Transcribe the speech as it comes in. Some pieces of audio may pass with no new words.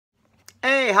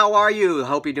Hey, how are you?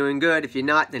 Hope you're doing good. If you're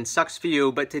not, then sucks for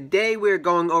you. But today we're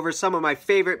going over some of my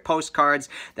favorite postcards.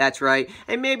 That's right.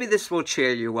 And maybe this will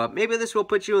cheer you up. Maybe this will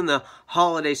put you in the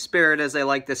holiday spirit, as they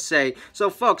like to say. So,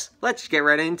 folks, let's get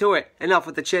right into it. Enough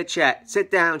with the chit-chat.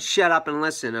 Sit down, shut up, and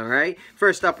listen, all right?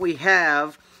 First up, we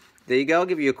have... There you go. I'll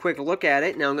give you a quick look at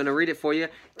it. Now I'm going to read it for you.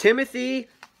 Timothy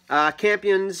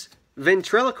Campion's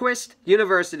Ventriloquist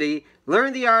University.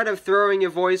 Learn the art of throwing your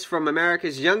voice from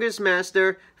America's youngest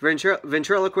master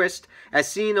ventriloquist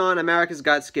as seen on America's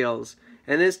Got Skills.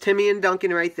 And there's Timmy and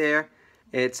Duncan right there.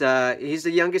 It's he's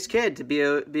the youngest kid to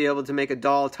be able to make a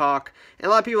doll talk. And a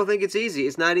lot of people think it's easy.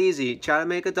 It's not easy. Try to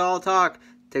make a doll talk.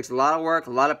 It takes a lot of work,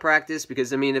 a lot of practice,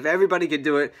 because, I mean, if everybody could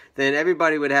do it, then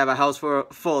everybody would have a house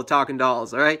full of talking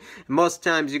dolls, all right? And most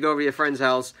times you go over to your friend's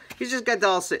house, he's just got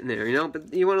dolls sitting there, you know?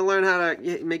 But you want to learn how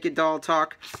to make your doll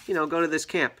talk, you know, go to this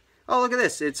camp. Oh, look at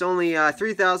this. It's only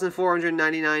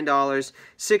 $3,499,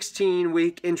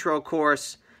 16-week intro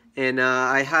course, and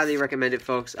I highly recommend it,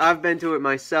 folks. I've been to it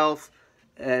myself,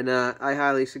 and I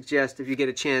highly suggest, if you get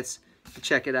a chance,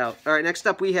 check it out. All right, next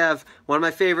up we have one of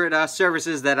my favorite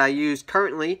services that I use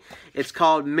currently. It's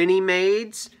called Mini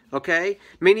Maids. Okay,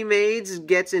 Mini Maids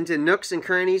gets into nooks and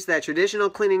crannies that traditional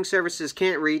cleaning services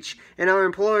can't reach, and our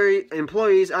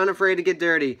employees aren't afraid to get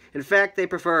dirty. In fact, they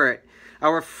prefer it.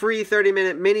 Our free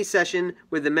 30-minute mini session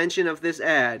with the mention of this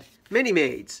ad. Mini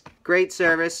Maids, great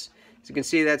service. As you can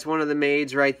see, that's one of the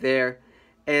maids right there.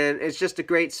 And it's just a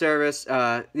great service.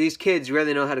 These kids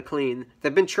really know how to clean.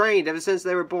 They've been trained ever since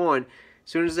they were born. As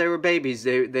soon as they were babies,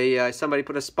 somebody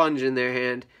put a sponge in their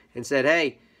hand and said,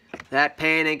 hey, that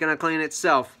pan ain't going to clean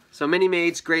itself. So Mini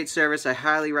Maids, great service. I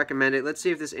highly recommend it. Let's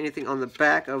see if there's anything on the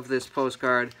back of this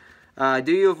postcard.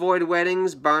 Do you avoid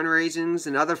weddings, barn raisings,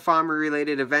 and other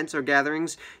farmer-related events or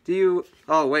gatherings? Do you...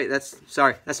 Oh, wait, that's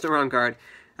the wrong card.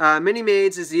 Mini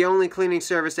Maids is the only cleaning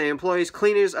service that employs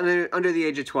cleaners under the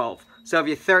age of 12. So if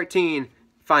you're 13,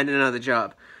 find another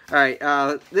job. All right,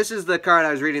 this is the card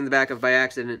I was reading the back of by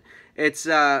accident. It's,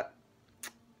 I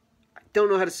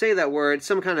don't know how to say that word,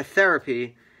 some kind of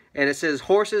therapy. And it says,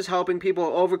 horses helping people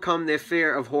overcome their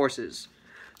fear of horses.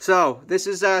 So, this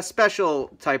is a special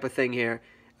type of thing here.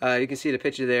 You can see the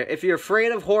picture there. If you're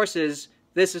afraid of horses,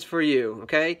 this is for you,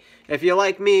 okay? If you're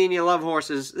like me and you love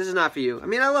horses, this is not for you. I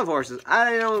mean, I love horses.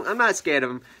 I'm not scared of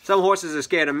them. Some horses are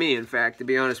scared of me, in fact, to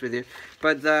be honest with you.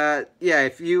 But, yeah,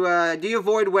 if you, do you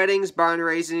avoid weddings, barn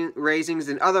raisings,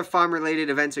 and other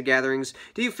farm-related events or gatherings?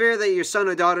 Do you fear that your son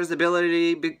or daughter's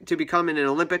ability to become an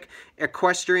Olympic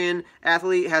equestrian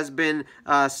athlete has been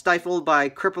stifled by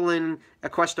crippling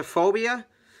equestrophobia?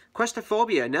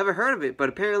 Equestrophobia, never heard of it, but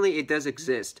apparently it does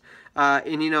exist.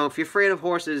 And, you know, if you're afraid of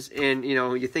horses and, you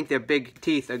know, you think their big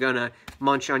teeth are going to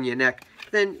munch on your neck,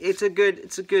 then it's a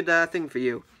good thing for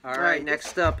you. All right,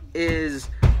 next up is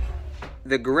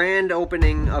the grand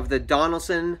opening of the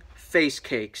Donaldson Face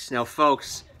Cakes. Now,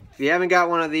 folks, if you haven't got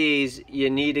one of these, you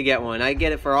need to get one. I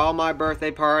get it for all my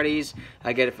birthday parties.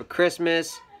 I get it for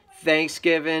Christmas,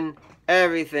 Thanksgiving,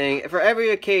 everything. For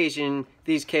every occasion,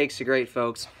 these cakes are great,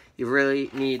 folks. You really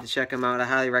need to check them out. I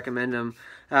highly recommend them.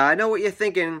 I know what you're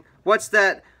thinking. What's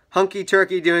that hunky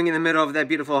turkey doing in the middle of that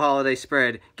beautiful holiday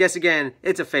spread? Guess again,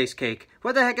 it's a face cake.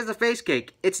 What the heck is a face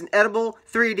cake? It's an edible,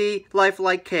 3D,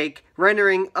 lifelike cake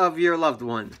rendering of your loved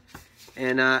one.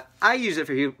 And I use it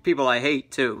for people I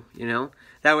hate too, you know?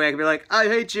 That way I can be like, I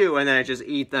hate you, and then I just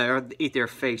eat their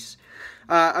face.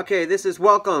 Okay, this is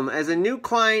welcome. As a new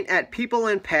client at People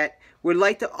and Pet, would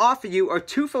like to offer you a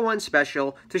 2-for-1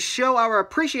 special to show our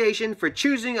appreciation for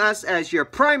choosing us as your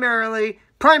primary,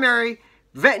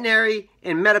 veterinary,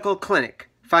 and medical clinic.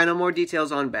 Find out more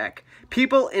details on back.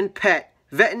 People and Pet,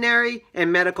 Veterinary,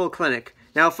 and Medical Clinic.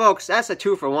 Now, folks, that's a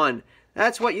 2-for-1.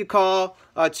 That's what you call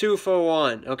a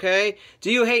 2-for-1, okay? Do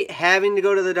you hate having to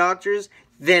go to the doctors,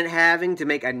 then having to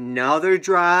make another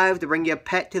drive to bring your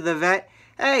pet to the vet?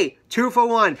 Hey,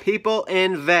 2-for-1, People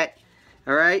and Vet,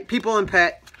 all right? People and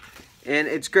Pet. And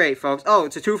it's great, folks. Oh,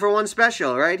 it's a 2-for-1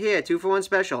 special right here. 2-for-1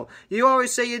 special. You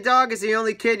always say your dog is the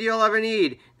only kid you'll ever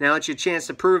need. Now it's your chance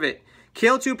to prove it.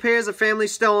 Kill 2 pairs of family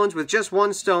stones with just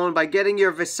 1 stone by getting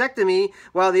your vasectomy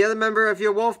while the other member of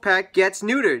your wolf pack gets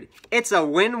neutered. It's a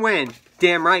win-win.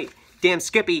 Damn right. Damn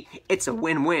Skippy. It's a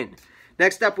win-win.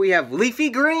 Next up, we have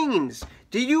leafy greens.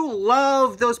 Do you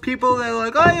love those people that are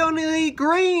like, I only eat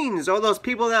greens? Or those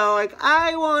people that are like,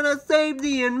 I want to save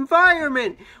the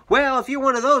environment? Well, if you're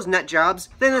one of those nut jobs,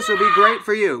 then this will be great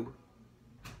for you.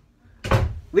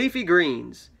 Leafy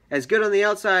greens. As good on the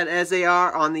outside as they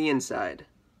are on the inside.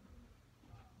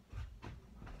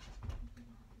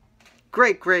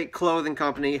 Great, great clothing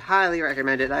company. Highly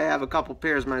recommend it. I have a couple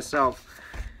pairs myself.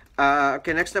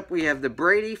 Okay, next up we have the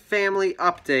Brady family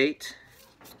update.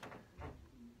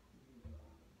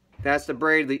 That's the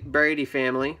Brady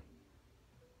family.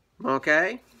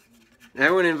 Okay. I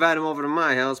wouldn't invite them over to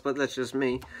my house, but that's just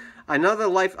me. Another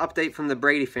life update from the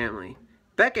Brady family.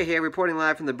 Becca here, reporting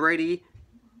live from the Brady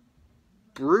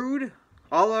brood.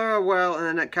 All are well, and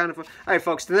then that kind of... Alright,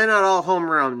 folks, they're not all home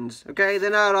runs, okay?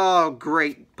 They're not all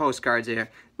great postcards here.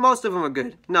 Most of them are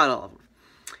good. Not all of them.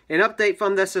 An update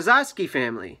from the Sazowski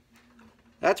family.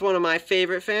 That's one of my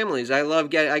favorite families.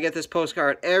 I get this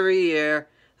postcard every year.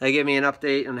 They give me an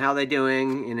update on how they're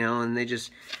doing, you know, and they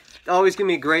just always give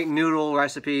me great noodle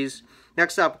recipes.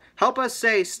 Next up, help us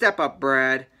say step up,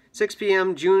 Brad. 6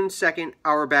 p.m. June 2nd,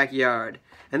 our backyard.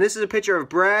 And this is a picture of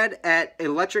Brad at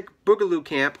Electric Boogaloo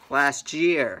Camp last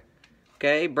year.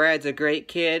 Okay, Brad's a great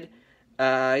kid.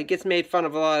 He gets made fun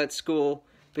of a lot at school,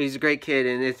 but he's a great kid,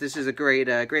 and this is a great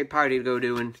party to go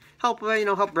to and help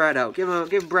help Brad out.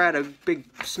 Give Brad a big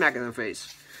smack in the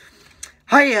face.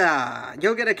 Hiya!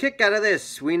 You'll get a kick out of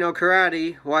this. We know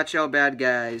karate. Watch out, bad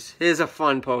guys. Here's a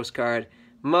fun postcard.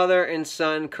 Mother and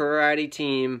son karate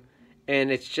team, and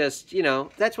it's just, you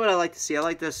know, that's what I like to see. I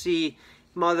like to see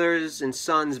mothers and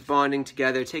sons bonding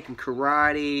together, taking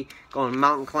karate, going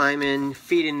mountain climbing,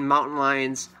 feeding mountain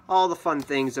lions, all the fun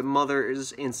things that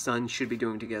mothers and sons should be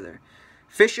doing together.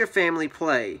 Fisher Family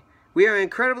Play. We are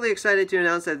incredibly excited to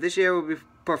announce that this year we'll be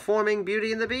performing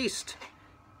Beauty and the Beast.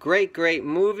 Great, great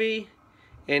movie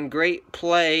and great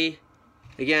play.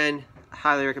 Again,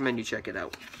 highly recommend you check it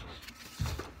out.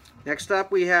 Next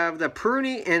up, we have the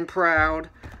Pruny and Proud,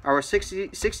 our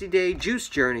 60-day juice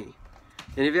journey.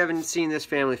 And if you haven't seen this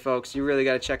family, folks, you really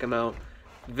got to check them out.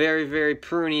 Very, very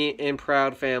pruny and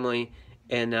proud family.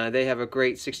 And they have a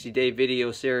great 60-day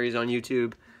video series on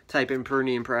YouTube. Type in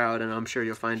Pruny and Proud, and I'm sure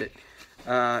you'll find it.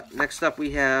 Next up,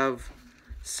 we have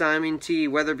Simon T.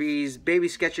 Weatherby's Baby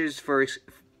Sketches for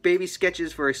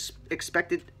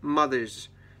Expected Mothers.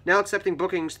 Now accepting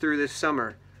bookings through this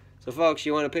summer. So, folks,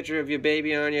 you want a picture of your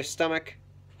baby on your stomach?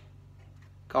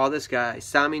 Call this guy,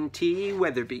 Simon T.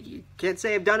 Weatherby. Can't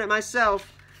say I've done it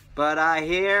myself, but I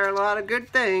hear a lot of good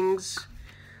things.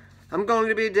 I'm going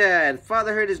to be a dad.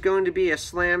 Fatherhood is going to be a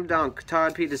slam dunk.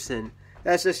 Todd Peterson.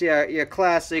 That's just your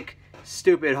classic,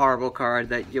 stupid, horrible card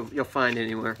that you'll find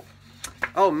anywhere.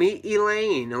 Oh, meet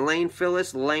Elaine. Elaine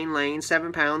Phyllis, Lane,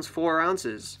 7 pounds, 4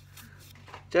 ounces.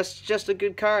 Just a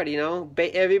good card, you know.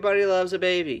 Everybody loves a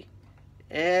baby.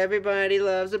 Everybody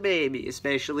loves a baby,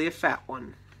 especially a fat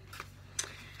one.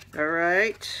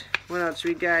 Alright, what else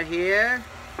we got here?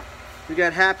 We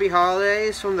got Happy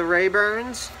Holidays from the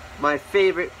Rayburns. My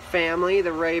favorite family, the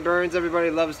Rayburns. Everybody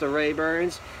loves the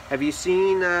Rayburns. Have you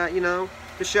seen, you know,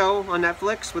 the show on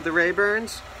Netflix with the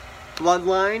Rayburns?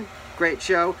 Bloodline, great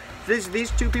show.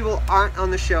 These two people aren't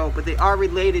on the show, but they are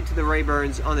related to the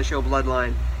Rayburns on the show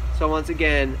Bloodline. So once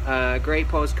again, great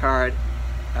postcard.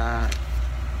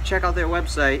 Check out their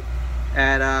website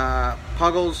at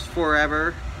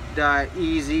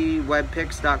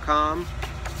pugglesforever.easywebpics.com.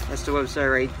 That's the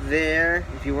website right there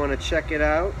if you want to check it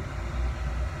out.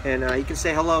 And you can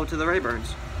say hello to the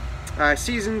Rayburns.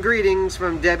 Season greetings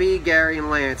from Debbie, Gary, and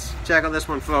Lance. Check out this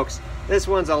one, folks. This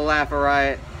one's a laugh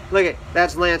riot. Look at,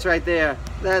 that's Lance right there.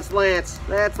 That's Lance.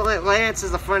 That's Lance. Lance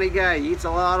is a funny guy. He eats a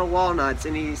lot of walnuts,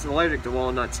 and he's allergic to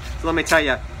walnuts. So let me tell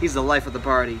you, he's the life of the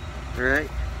party. All right.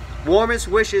 Warmest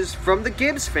wishes from the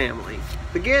Gibbs family.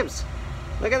 The Gibbs.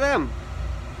 Look at them.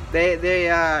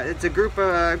 It's a group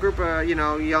of you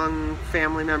know, young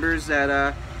family members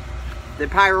that they're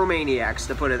pyromaniacs,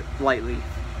 to put it lightly.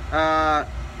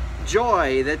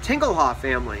 Joy, the Tinglehoff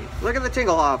family. Look at the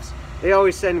Tinglehoffs. They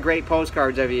always send great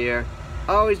postcards every year.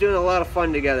 Always doing a lot of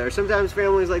fun together. Sometimes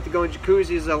families like to go in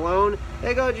jacuzzis alone.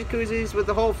 They go in jacuzzis with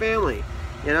the whole family.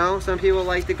 You know, some people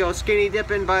like to go skinny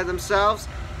dipping by themselves.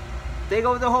 They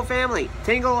go with the whole family.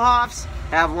 Tinglehoffs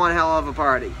have one hell of a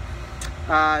party.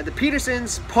 The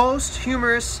Petersons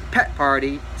Post-Humorous Pet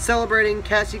Party, celebrating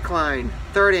Cassie Klein,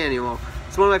 3rd annual.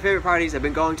 It's one of my favorite parties I've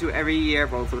been going to every year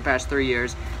for the past 3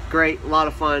 years. Great, a lot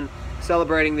of fun,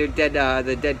 celebrating their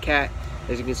the dead cat.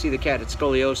 As you can see, the cat had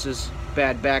scoliosis,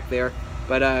 bad back there.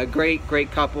 But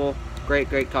great couple,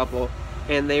 great couple,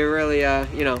 and they really,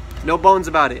 you know, no bones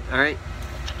about it. All right.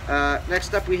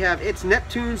 Next up, we have It's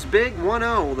Neptune's Big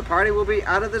 1-0. The party will be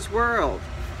out of this world.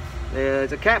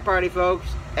 It's a cat party, folks.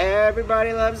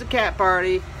 Everybody loves a cat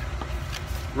party.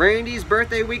 Randy's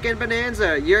birthday weekend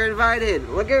bonanza. You're invited.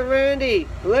 Look at Randy.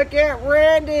 Look at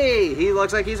Randy. He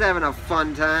looks like he's having a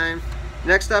fun time.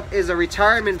 Next up is a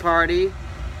retirement party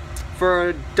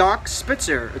for Doc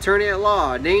Spitzer, attorney at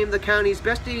law, named the county's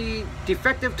best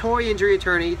defective toy injury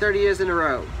attorney 30 years in a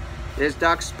row. There's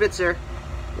Doc Spitzer.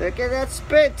 Look at that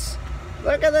spit.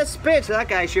 Look at that spit. That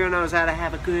guy sure knows how to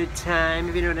have a good time,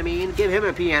 if you know what I mean. Give him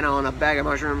a piano and a bag of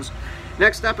mushrooms.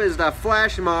 Next up is the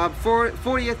Flash Mob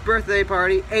 40th birthday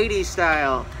party, 80s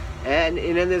style. And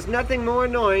then there's nothing more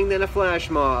annoying than a flash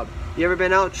mob. You ever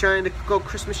been out trying to go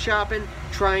Christmas shopping,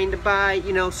 trying to buy,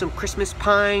 you know, some Christmas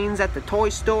pines at the toy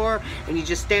store, and you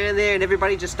just stand there and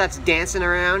everybody just starts dancing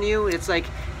around you? It's like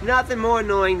nothing more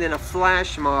annoying than a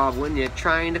flash mob when you're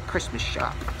trying to Christmas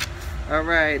shop.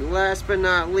 Alright, last but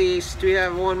not least, we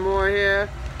have one more here.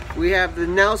 We have the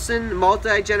Nelson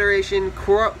multi-generation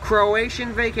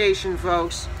Croatian vacation,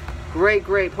 folks. Great,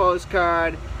 great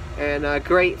postcard. And a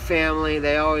great family.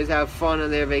 They always have fun on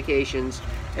their vacations.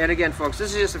 And again, folks,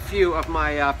 this is just a few of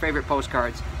my favorite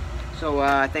postcards. So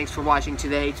thanks for watching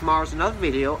today. Tomorrow's another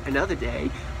video, another day.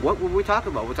 What will we talk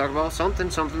about? We'll talk about something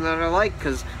that I like,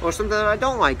 or something that I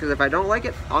don't like. Because if I don't like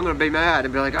it, I'm gonna be mad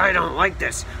and be like, I don't like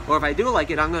this. Or if I do like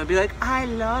it, I'm gonna be like, I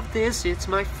love this. It's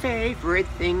my favorite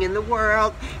thing in the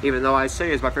world. Even though I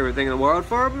say it's my favorite thing in the world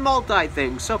for multi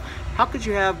things. So how could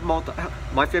you have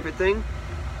my favorite thing?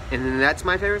 And then that's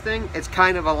my favorite thing? It's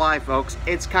kind of a lie, folks.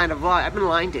 It's kind of a lie. I've been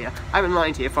lying to you. I've been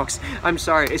lying to you, folks. I'm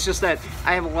sorry. It's just that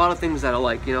I have a lot of things that I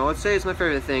like. You know, let's say it's my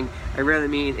favorite thing. I really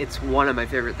mean it's one of my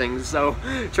favorite things. So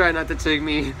try not to take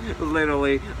me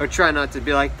literally, or try not to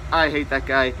be like, I hate that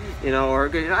guy, you know, or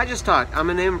I just talk. I'm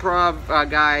an improv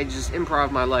guy. I just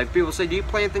improv my life. People say, do you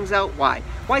plan things out? Why?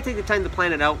 Why take the time to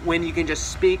plan it out when you can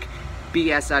just speak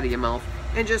BS out of your mouth?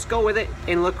 And just go with it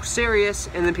and look serious,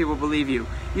 and then people believe you.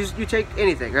 You take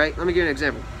anything, right? Let me give you an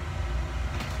example.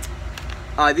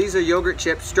 These are yogurt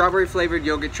chips, strawberry flavored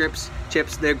yogurt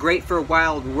chips. They're great for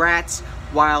wild rats,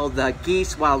 wild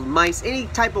geese, wild mice, any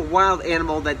type of wild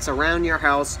animal that's around your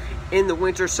house in the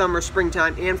winter, summer,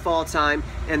 springtime, and fall time,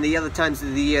 and the other times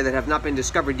of the year that have not been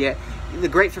discovered yet. They're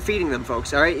great for feeding them,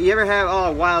 folks. All right. You ever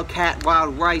have wild cat,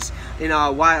 wild rice, you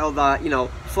know, wild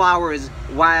flowers,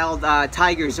 wild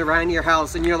tigers around your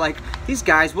house, and you're like, these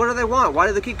guys, what do they want? Why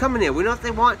do they keep coming here? We know what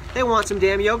they want. They want some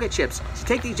damn yogurt chips. So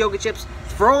take these yogurt chips,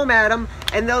 throw them at them,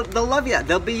 and they'll love you.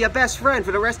 They'll be your best friend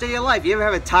for the rest of your life. You ever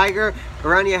have a tiger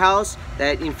around your house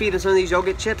that you can feed them some of these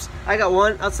yogurt chips? I got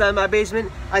one outside my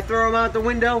basement. I throw them out the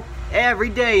window every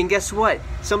day, and guess what?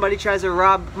 Somebody tries to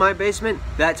rob my basement,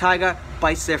 that tiger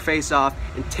bites their face off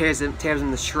and tears them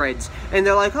to shreds. And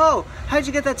they're like, oh, how'd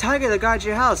you get that tiger that guards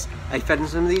your house? I fed him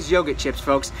some of these yogurt chips,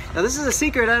 folks. Now this is a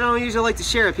secret I don't usually like to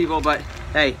share with people, but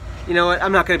hey, you know what?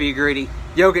 I'm not gonna be greedy.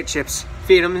 Yogurt chips,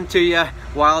 feed them to your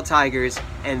wild tigers,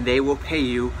 and they will pay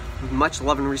you much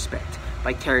love and respect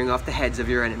by tearing off the heads of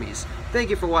your enemies. Thank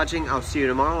you for watching. I'll see you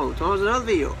tomorrow. Tomorrow's another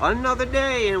video, another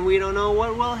day, and we don't know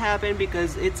what will happen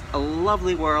because it's a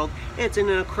lovely world. It's an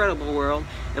incredible world,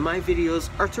 and my videos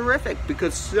are terrific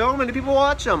because so many people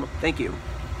watch them. Thank you.